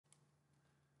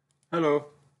Hello.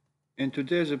 In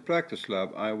today's practice lab,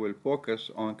 I will focus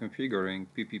on configuring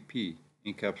PPP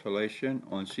encapsulation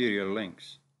on serial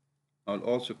links. I'll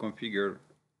also configure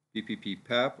PPP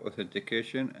PAP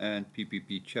authentication and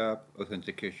PPP CHAP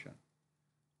authentication.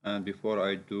 And before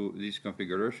I do these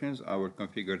configurations, I will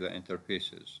configure the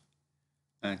interfaces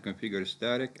and configure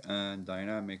static and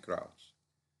dynamic routes.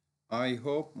 I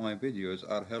hope my videos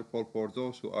are helpful for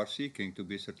those who are seeking to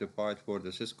be certified for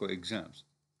the Cisco exams.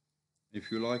 If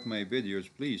you like my videos,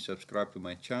 please subscribe to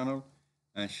my channel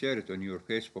and share it on your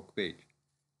Facebook page.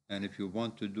 And if you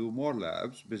want to do more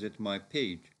labs, visit my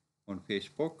page on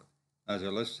Facebook as I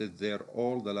listed there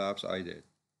all the labs I did.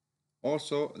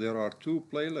 Also, there are two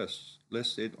playlists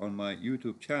listed on my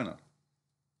YouTube channel.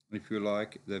 If you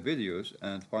like the videos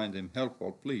and find them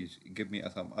helpful, please give me a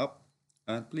thumb up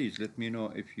and please let me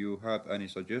know if you have any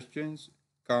suggestions,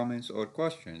 comments, or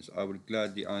questions. I will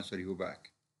gladly answer you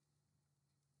back.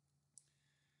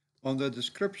 On the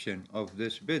description of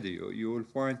this video, you will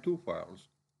find two files,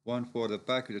 one for the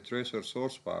packet tracer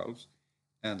source files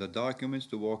and the documents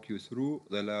to walk you through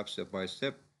the lab step by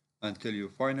step until you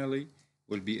finally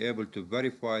will be able to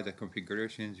verify the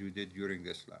configurations you did during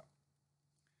this lab.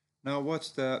 Now, what's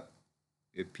the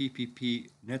PPP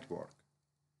network?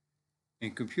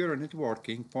 In computer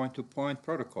networking, point-to-point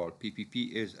protocol,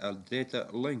 PPP is a data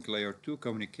link layer 2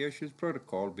 communications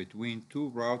protocol between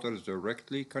two routers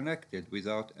directly connected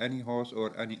without any host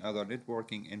or any other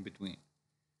networking in between.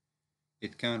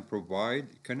 It can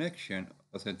provide connection,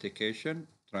 authentication,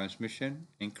 transmission,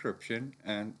 encryption,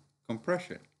 and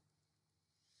compression.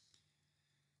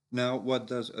 Now, what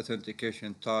does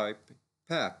authentication type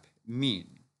PAP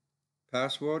mean?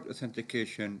 Password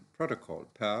Authentication Protocol.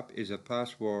 PAP is a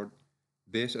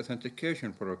password-based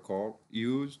authentication protocol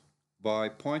used by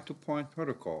point-to-point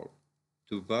protocol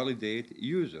to validate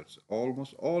users.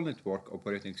 Almost all network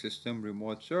operating system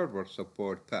remote servers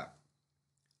support PAP.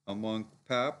 Among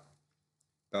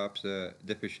PAP's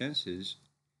deficiencies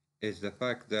is the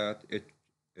fact that it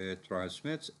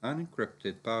transmits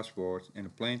unencrypted passwords in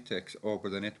plain text over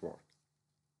the network.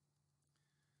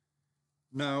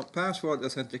 Now, Password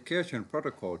Authentication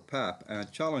Protocol, PAP, and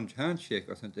Challenge Handshake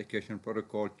Authentication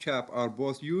Protocol, CHAP, are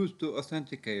both used to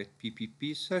authenticate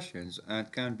PPP sessions and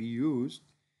can be used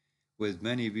with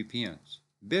many VPNs.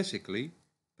 Basically,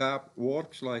 PAP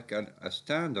works like a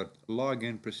standard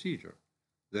login procedure.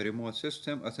 The remote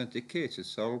system authenticates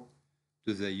itself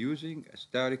to the using a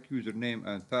static username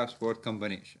and password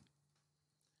combination.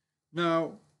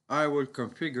 Now, I will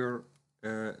configure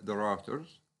the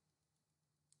routers.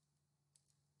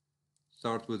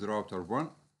 Start with router 1.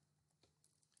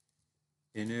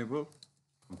 Enable,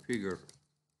 configure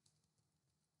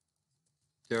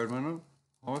terminal,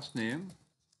 host name,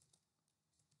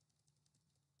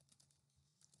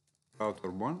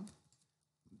 router 1.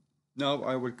 Now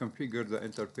I will configure the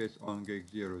interface on gig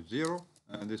 00,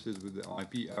 and this is with the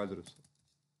IP address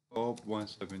of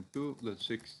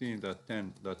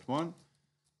 172.16.10.1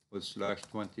 with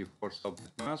 /24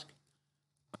 subnet mask.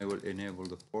 I will enable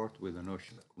the port with a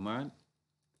no-shut command.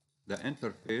 The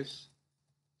interface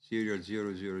serial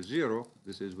 000,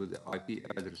 this is with the IP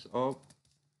address of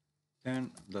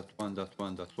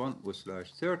 10.1.1.1 with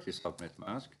 /30 subnet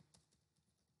mask.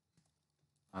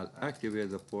 I'll activate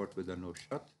the port with a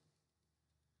no-shut.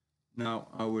 Now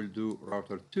I will do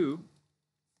router 2,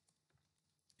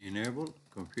 enable,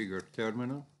 configure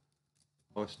terminal,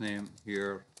 hostname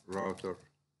here, router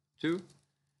 2.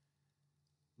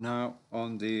 Now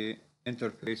on the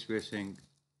interface facing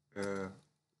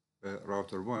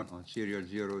router 1 on serial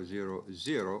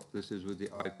 000, this is with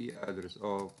the IP address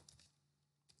of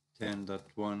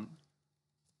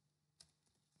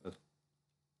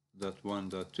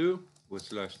 10.1.1.2 with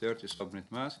 /30 subnet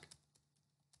mask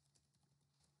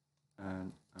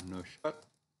and a no shut.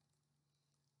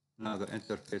 Now the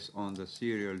interface on the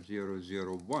serial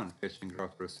 001 facing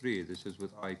router 3, this is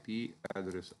with IP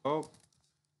address of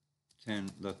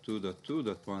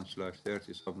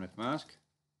 10.2.2.1/30 subnet mask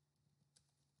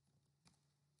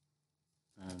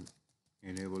and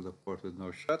enable the port with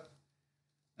no shut.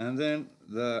 And then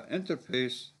the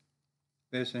interface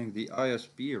facing the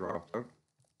ISP router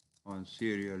on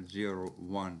serial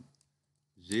 010,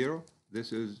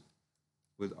 this is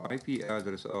with IP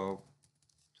address of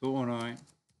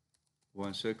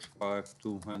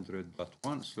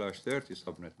 209.165.200.1/30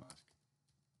 subnet mask.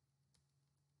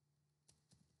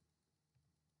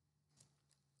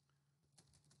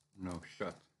 No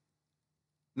shut.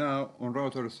 Now on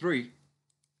router 3,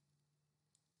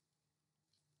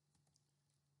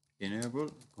 enable,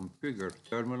 configure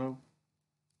terminal,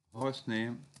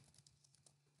 hostname,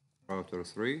 router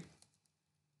 3.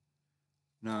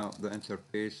 Now the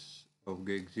interface of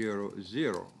gig 0 is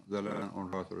 0, the LAN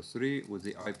on router 3 with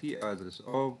the IP address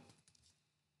of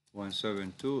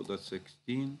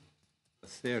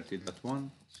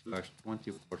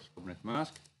 172.16.30.1/24 subnet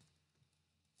mask.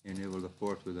 Enable the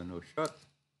port with a no shut.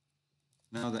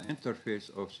 Now the interface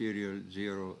of serial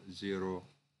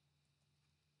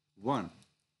 001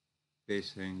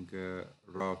 facing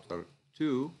router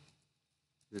 2.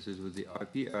 This is with the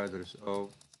IP address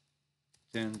of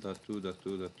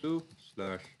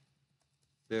 10.2.2.2/30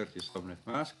 subnet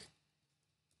mask.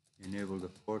 Enable the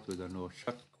port with a no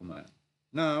shut command.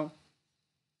 Now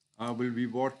I will be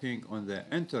working on the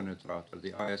internet router,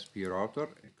 the ISP router.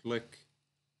 Click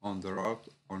on the route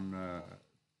on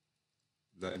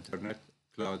the internet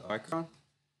cloud icon,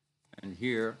 and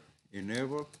here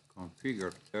enable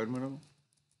configure terminal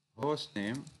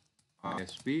hostname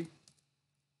ISP.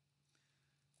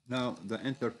 Now the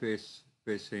interface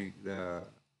facing the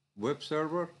web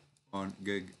server on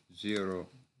gig 00.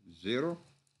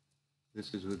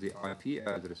 This is with the IP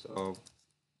address of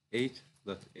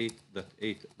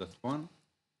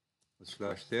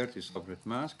 8.8.8.1/30 subnet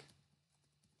mask.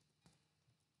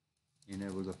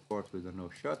 Enable the port with a no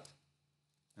shut.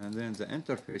 And then the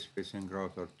interface facing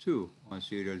router 2 on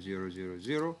serial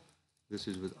 000. This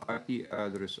is with IP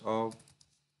address of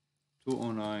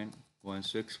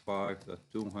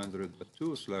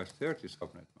 209.165.200.2/30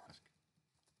 subnet mask.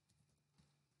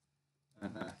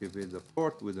 And activate the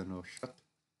port with a no shut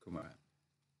command.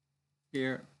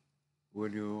 Here,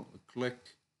 when you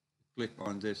click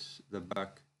on this, the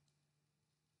back,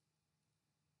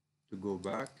 to go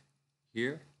back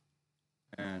here,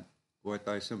 and what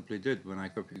I simply did when I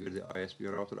configured the ISP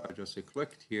router, I just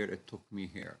clicked here, it took me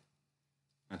here.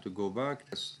 And to go back,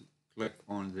 just click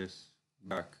on this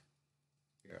back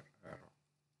here arrow.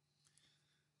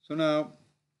 So now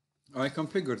I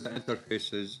configured the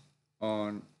interfaces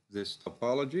on this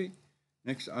topology.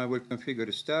 Next, I will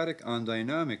configure static and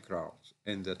dynamic routes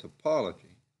in the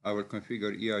topology. I will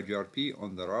configure EIGRP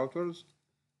on the routers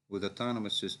with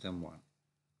autonomous system 1.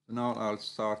 So now I'll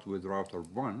start with router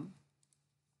 1.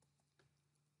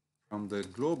 From the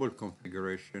global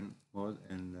configuration mode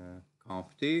in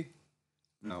conft,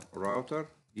 now router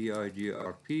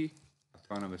EIGRP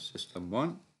autonomous system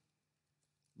 1.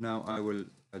 Now I will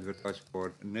advertise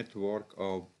for network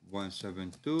of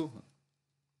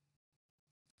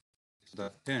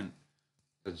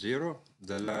 172.10.0,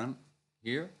 the LAN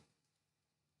here,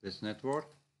 this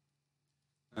network,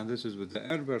 and this is with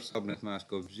the inverse subnet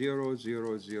mask of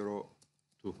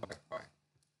 0.0.0.255,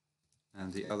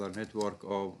 and the other network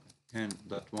of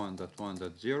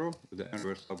 10.1.1.0 with the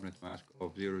inverse subnet mask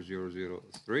of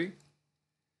 0.0.0.3.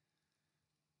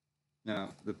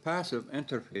 Now, the passive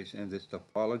interface in this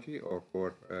topology, or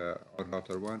for on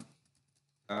router 1,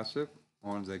 passive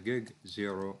on the gig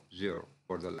 00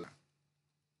 for the LAN.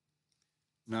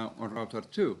 Now, on router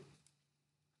 2,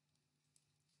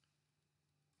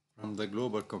 from the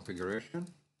global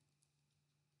configuration,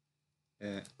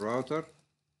 router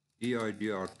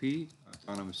EIGRP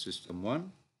autonomous system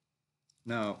 1.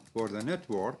 Now, for the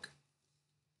network,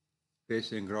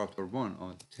 facing router 1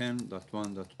 on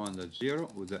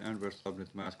 10.1.1.0 with the inverse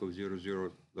subnet mask of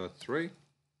 0.0.3.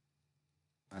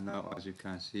 And now, as you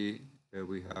can see,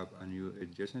 we have a new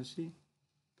adjacency.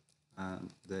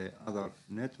 And the other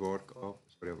network of,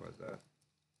 sorry about that,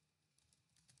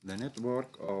 the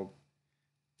network of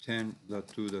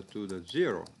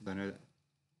 10.2.2.0,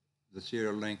 the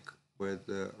serial link with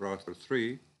router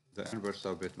 3, the inverse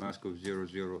subnet mask of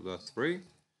 0.0.3,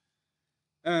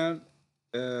 and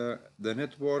the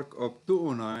network of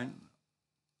 209,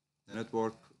 the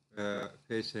network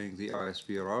facing the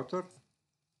ISP router.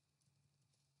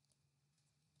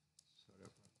 Sorry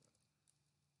about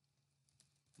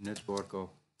that. Network of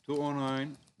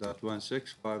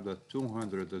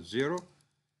 209.165.200.0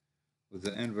 with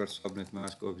the inverse subnet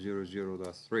mask of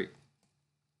 0.0.3.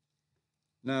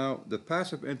 Now, the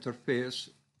passive interface,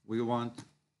 we want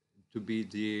to be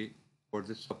for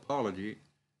this topology,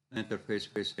 interface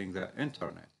facing the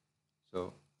internet.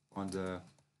 So on the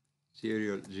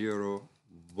serial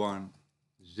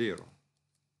 0.1.0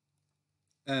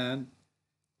 and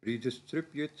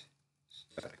redistribute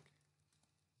static.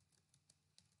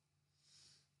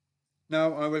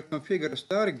 Now I will configure a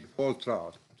static default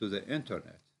route to the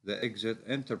internet. The exit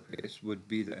interface would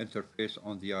be the interface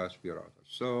on the ISP router.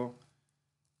 So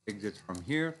exit from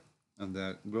here and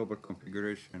the global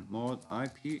configuration mode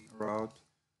IP route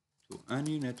to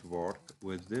any network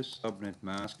with this subnet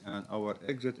mask, and our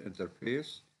exit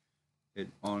interface is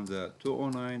on the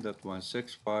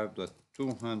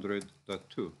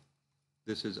 209.165.200.2.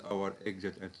 This is our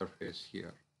exit interface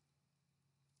here.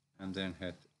 and then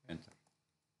hit enter.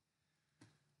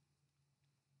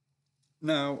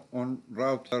 Now on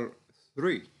router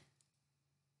 3,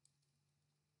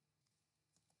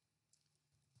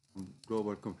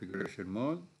 global configuration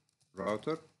mode,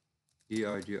 router,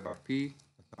 EIGRP,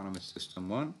 Autonomous System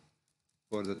 1,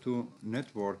 for the two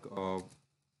network of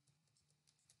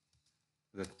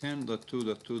the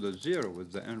 10.2.2.0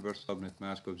 with the inverse subnet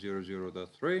mask of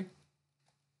 00.3,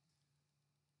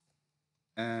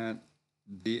 and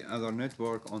the other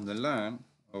network on the LAN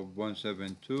of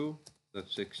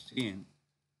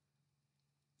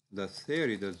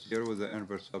 172.16.30.0 with the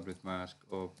inverse subnet mask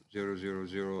of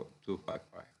 0.0.0.255,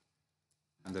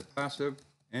 and the passive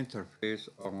interface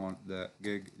on the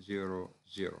gig 00.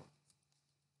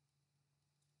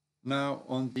 Now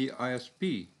on the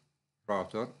ISP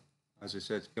router, as I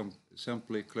said,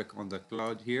 simply click on the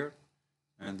cloud here,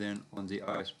 and then on the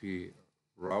ISP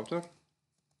router,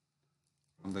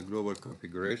 on the global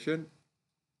configuration.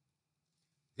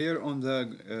 Here on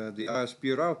the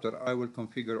ISP router, I will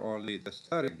configure only the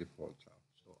static default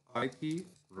route. So IP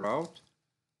route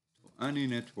to any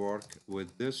network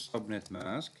with this subnet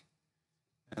mask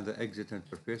and the exit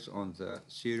interface on the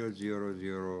serial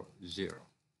 000.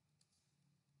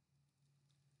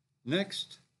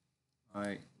 Next,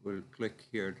 I will click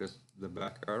here just the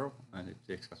back arrow, and it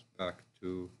takes us back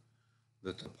to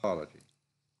the topology.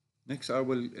 Next, I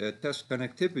will test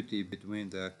connectivity between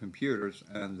the computers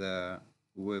and the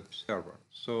web server.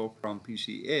 So from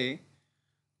PCA,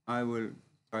 I will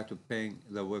try to ping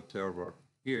the web server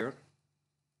here,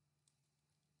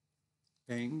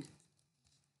 ping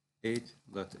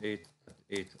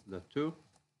 8.8.8.2.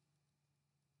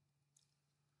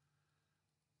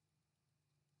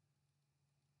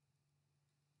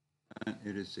 And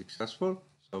it is successful,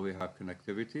 so we have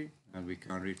connectivity, and we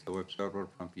can reach the web server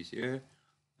from PCA.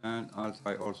 And I'll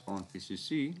try also on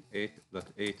PCC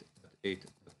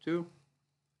 8.8.8.2,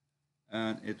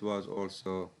 and it was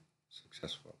also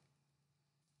successful.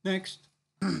 Next,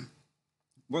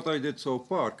 what I did so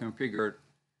far, configured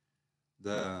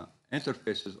the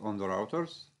interfaces on the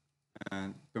routers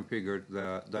and configured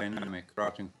the dynamic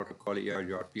routing protocol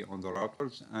EIGRP on the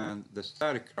routers and the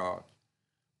static route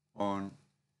on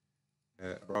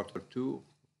router 2 to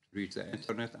reach the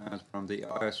internet, and from the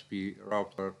ISP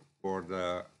router for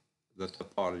the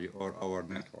topology or our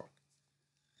network.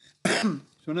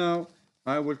 So now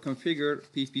I will configure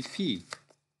PPP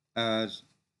as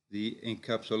the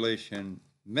encapsulation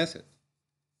method.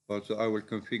 Also, I will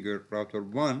configure router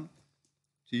 1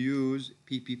 to use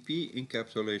PPP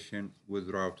encapsulation with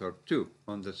router 2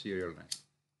 on the serial link.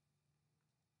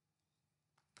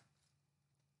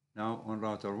 Now on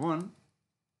router 1,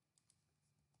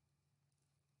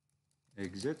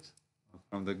 exit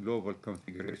from the global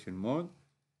configuration mode.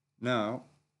 Now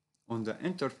on the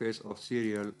interface of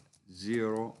serial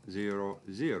 000,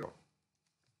 the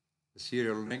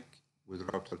serial link with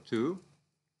router 2,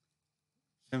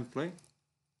 simply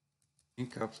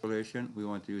encapsulation, we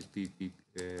want to use PPP.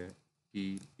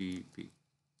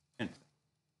 Enter.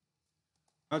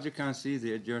 As you can see,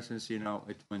 the adjacency now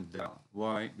it went down.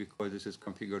 Why? Because this is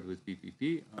configured with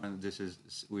PPP, and this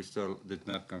is, we still did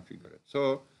not configure it.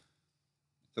 So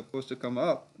it's supposed to come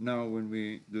up now when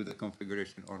we do the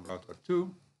configuration on router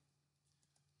 2.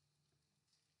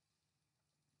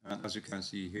 And as you can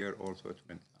see here, also it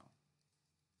went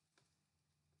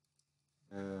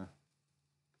down.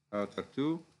 Router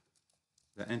 2,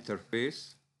 the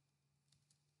interface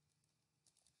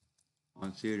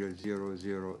on serial 000,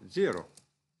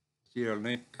 serial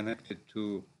link connected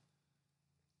to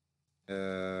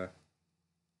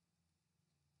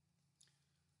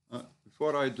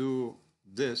before I do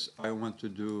this, I want to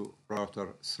do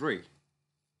router 3.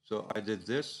 So I did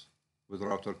this with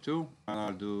router 2, and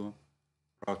I'll do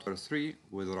router 3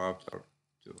 with router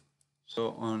 2.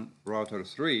 So on router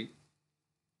 3,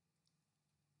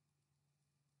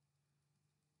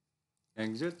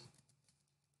 exit,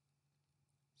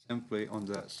 simply on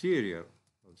the serial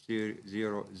of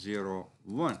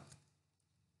 001,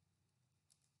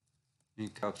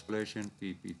 encapsulation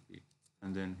PPP,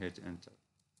 and then hit enter.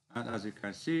 And as you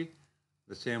can see,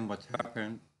 the same what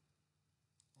happened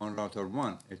on router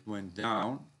 1. It went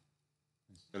down,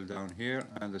 it's still down here,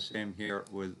 and the same here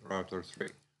with router 3.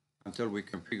 Until we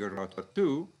configure router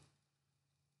 2,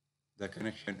 the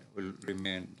connection will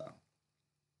remain down.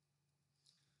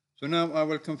 So now I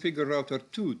will configure router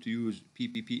 2 to use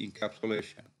PPP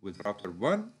encapsulation with router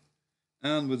 1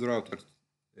 and with router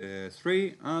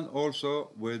 3, and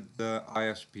also with the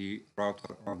ISP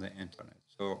router on the internet.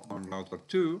 So on router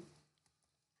 2,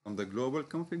 from the global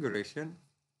configuration,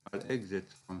 I'll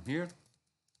exit from here.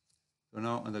 So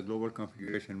now in the global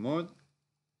configuration mode,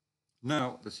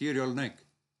 Now the serial link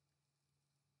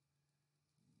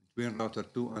between router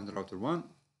 2 and router 1,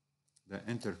 the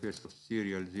interface of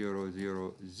serial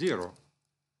 000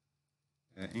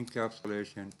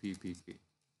 encapsulation PPP,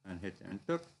 and hit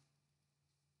enter.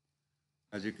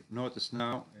 As you notice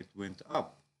now, it went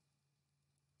up.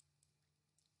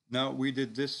 Now we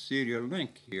did this serial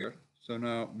link here, so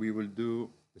now we will do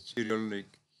the serial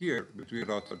link here between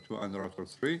router 2 and router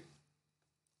 3.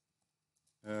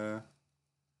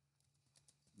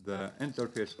 The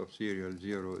interface of serial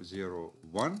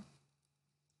 001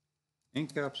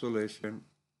 encapsulation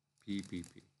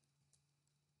PPP.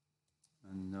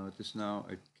 And notice now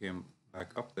it came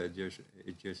back up the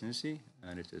adjacency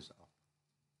and it is up.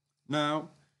 Now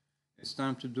it's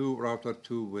time to do router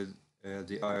 2 with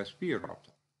the ISP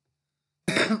router.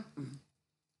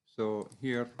 So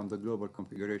here from the global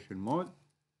configuration mode,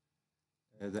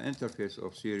 the interface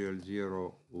of serial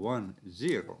 010,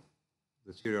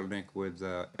 the serial link with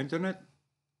the internet,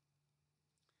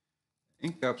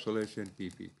 encapsulation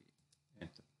PPP,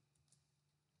 enter.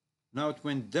 Now it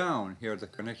went down here, the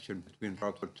connection between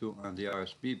router 2 and the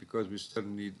ISP, because we still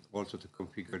need also to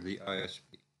configure the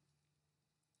ISP.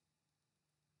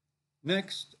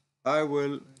 Next, I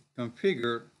will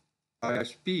configure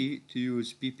ISP to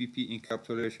use PPP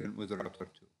encapsulation with router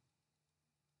 2.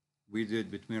 We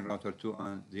did between router 2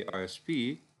 and the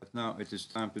ISP, but now it is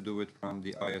time to do it from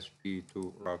the ISP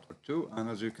to router 2. And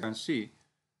as you can see,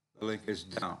 the link is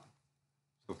down.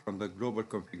 So from the global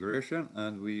configuration,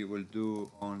 and we will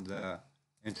do on the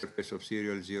interface of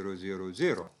serial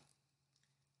 000,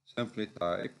 simply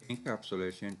type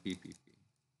encapsulation PPP.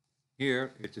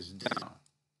 Here it is down.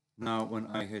 Now when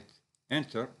I hit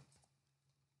enter,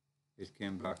 it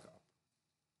came back up.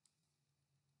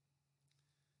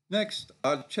 Next,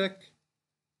 I'll check.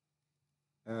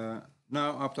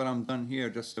 Now, after I'm done here,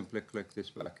 just simply click this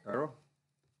back arrow.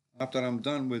 After I'm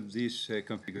done with this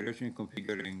configuration,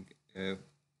 configuring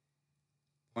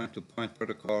point-to-point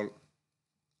protocol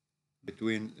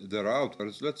between the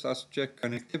routers, let's us check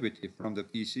connectivity from the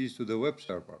PCs to the web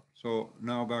server. So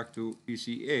now back to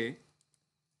PCA,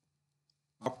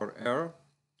 upper arrow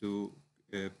to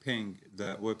ping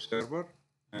the web server,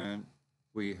 and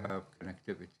we have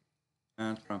connectivity.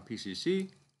 And from PCC,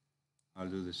 I'll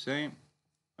do the same,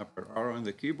 upper arrow on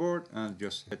the keyboard, and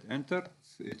just hit enter.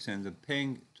 It sends a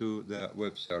ping to the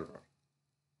web server.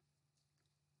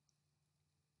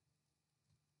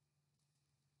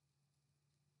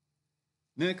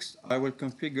 Next, I will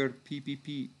configure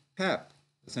PPP PAP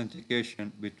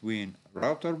authentication between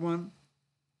router 1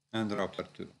 and router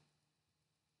 2.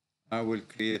 I will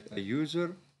create a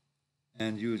user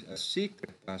and use a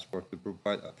secret password to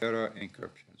provide a thorough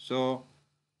encryption. So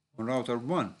on router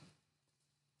 1,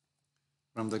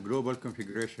 from the global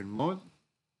configuration mode,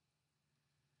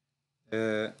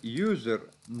 user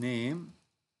name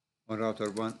on router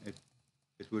 1,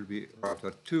 it will be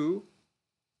router 2,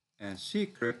 and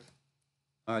secret,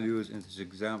 I'll use in this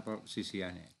example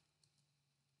CCNA.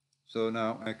 So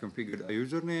now I configured a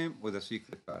username with a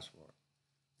secret password.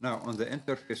 Now on the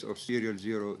interface of serial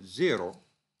 00,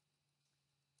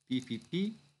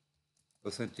 PPP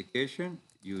authentication,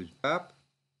 use PAP.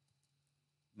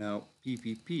 Now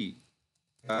PPP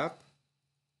PAP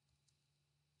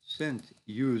sent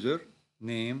user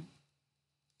name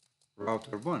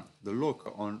router 1, the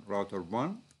local on router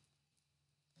 1,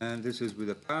 and this is with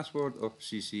a password of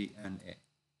CCNA.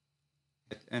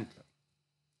 Hit enter.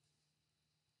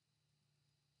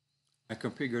 I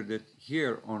configured it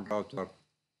here on router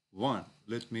 1.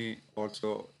 Let me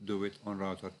also do it on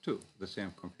router 2, the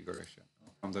same configuration.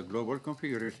 From the global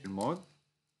configuration mode,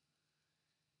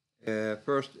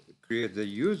 first create the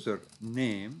user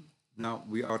name. Now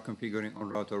we are configuring on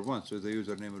router 1, so the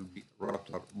username will be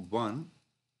router 1,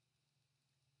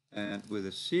 and with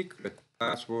a secret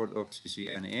password of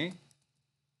CCNA.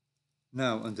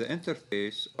 Now on the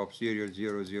interface of serial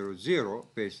 000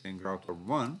 facing router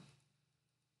 1,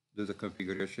 do the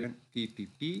configuration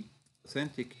PPP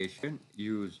authentication,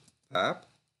 use PAP.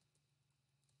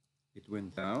 It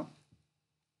went down.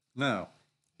 Now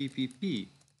PPP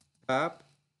PAP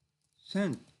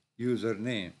sent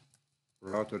username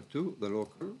router 2, the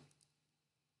local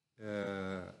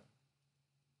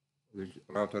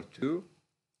router 2,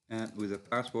 and with a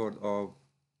password of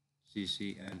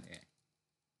CCNA.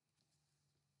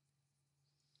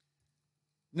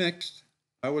 Next,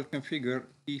 I will configure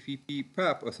PPP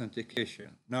PAP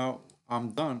authentication. Now I'm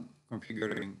done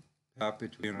configuring PAP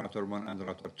between router 1 and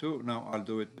router 2. Now I'll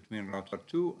do it between router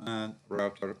 2 and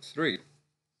router 3.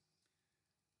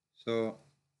 So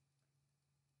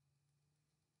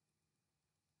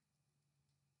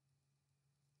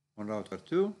on router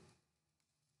 2,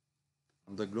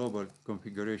 on the global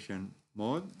configuration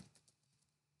mode,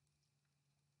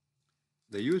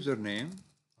 the username,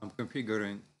 I'm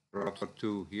configuring router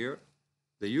 2 here.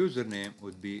 The username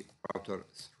would be router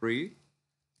 3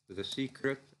 with a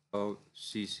secret of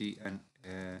CCNA.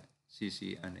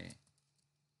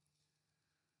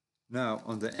 Now,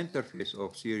 on the interface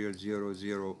of serial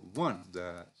 001,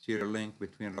 the serial link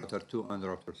between router 2 and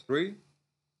router 3,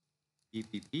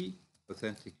 PPP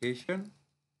authentication,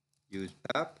 use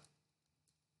PAP.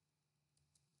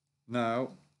 Now,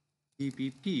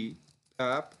 PPP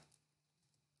PAP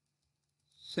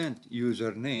sent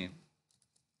username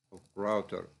of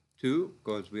router 2,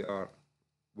 because we are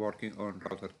working on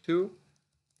router 2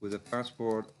 with a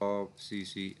password of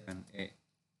CCNA.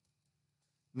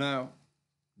 Now,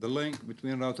 the link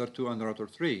between router 2 and router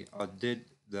 3, I did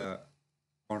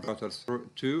on router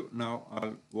 2, now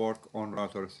I'll work on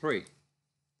router 3.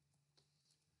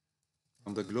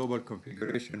 On the global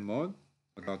configuration mode,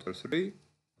 router 3,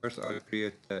 first I'll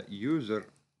create a user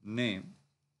name,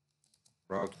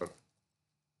 router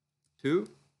 2,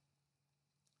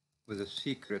 with a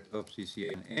secret of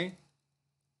CCNA.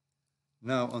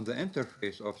 Now on the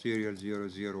interface of serial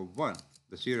 001,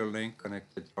 the serial link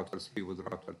connected router 3 with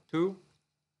router 2,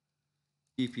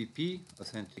 PPP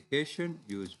authentication,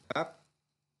 use PAP.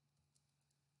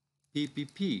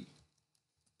 PPP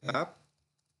PAP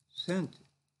sent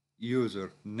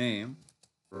user name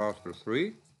router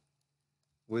 3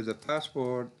 with a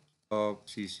password of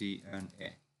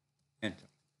CCNA. Enter.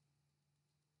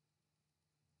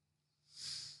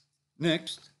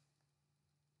 Next,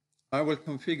 I will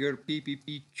configure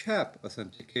PPP CHAP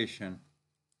authentication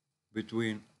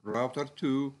between router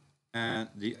 2 and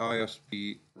the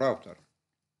ISP router.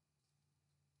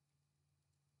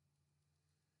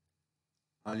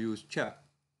 I'll use CHAP.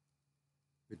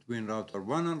 Between router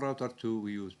 1 and router 2,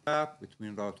 we use PAP.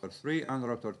 Between router 3 and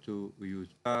router 2, we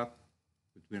use PAP.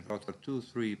 Between router 2,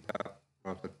 3, PAP.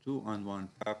 Router 2 and 1,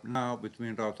 PAP. Now,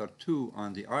 between router 2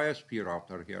 and the ISP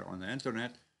router here on the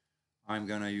internet, I'm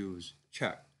going to use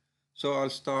CHAP. So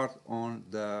I'll start on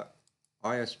the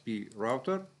ISP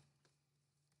router.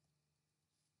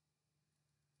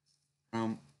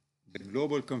 From the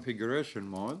global configuration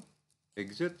mode,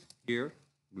 exit here,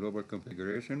 global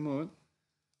configuration mode.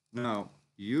 Now,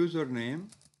 username,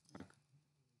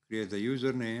 create the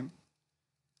username,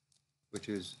 which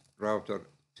is router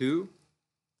 2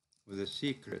 with a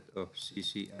secret of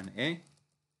CCNA.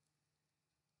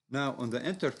 Now, on the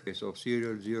interface of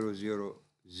serial 000,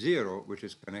 which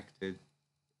is connected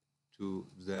to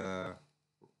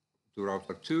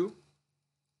router 2,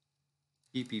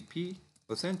 PPP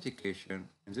authentication,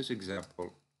 in this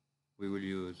example, we will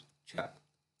use CHAP.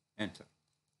 Enter.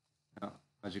 Now,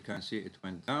 as you can see, it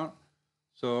went down.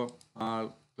 So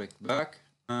I'll click back,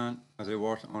 and as I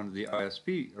work on the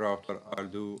ISP router, I'll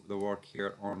do the work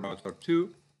here on router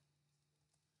 2.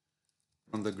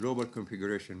 On the global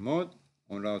configuration mode,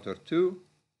 on router 2,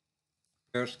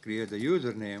 first create the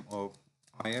username of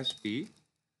ISP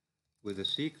with a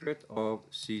secret of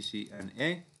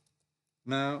CCNA.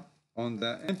 Now, on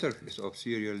the interface of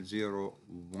serial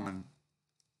 010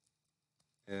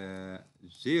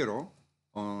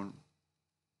 on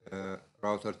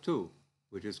router 2,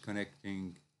 which is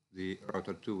connecting the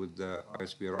router 2 with the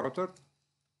ISP router,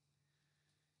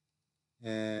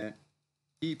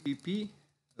 PPP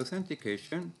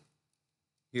authentication,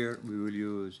 here we will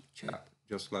use CHAP,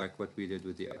 just like what we did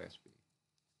with the ISP.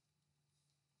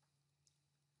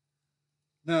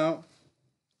 Now,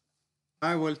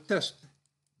 I will test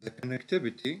the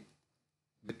connectivity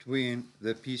between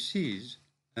the PCs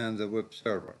and the web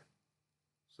server.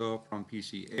 So from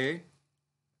PC A,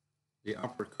 the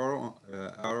upper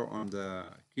arrow on the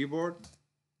keyboard,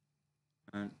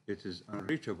 and it is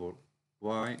unreachable.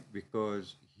 Why?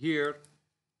 Because here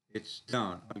it's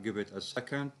down. I'll give it a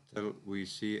second till we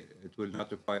see it will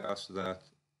notify us that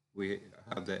we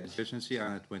have the efficiency,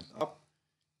 and it went up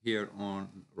here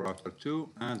on router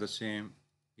 2 and the same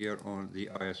here on the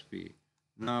ISP.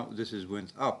 Now this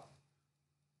went up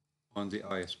on the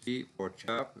ISP for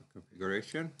CHAP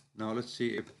configuration. Now let's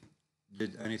see if it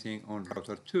did anything on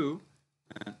router 2,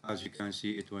 and as you can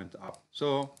see, it went up.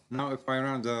 So now if I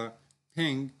run the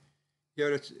ping,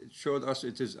 here it showed us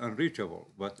it is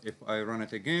unreachable, but if I run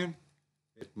it again,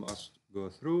 it must go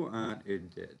through, and it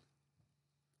did.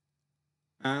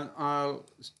 And I'll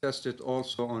test it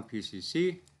also on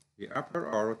PCC, the upper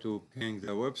arrow to ping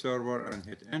the web server and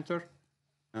hit enter,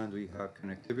 and we have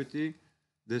connectivity.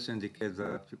 This indicates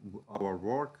that our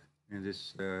work in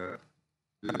this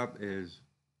lab is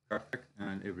perfect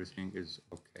and everything is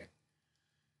okay.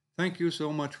 Thank you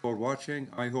so much for watching.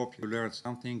 I hope you learned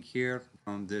something here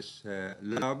from this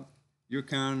lab You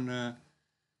can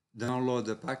download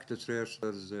the packet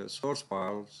tracers source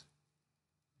files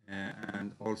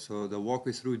and also the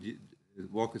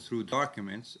walkthrough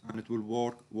documents, and it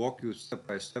will walk you step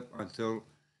by step until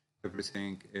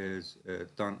everything is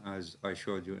done as I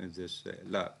showed you in this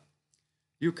lab.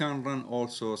 You can run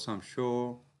also some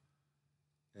show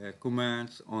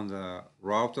commands on the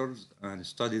routers and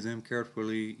study them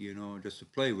carefully, just to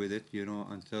play with it,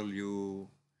 until you,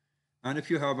 and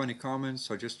if you have any comments,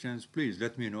 suggestions, please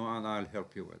let me know and I'll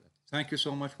help you with it. Thank you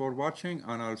so much for watching,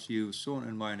 and I'll see you soon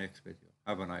in my next video.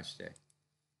 Have a nice day.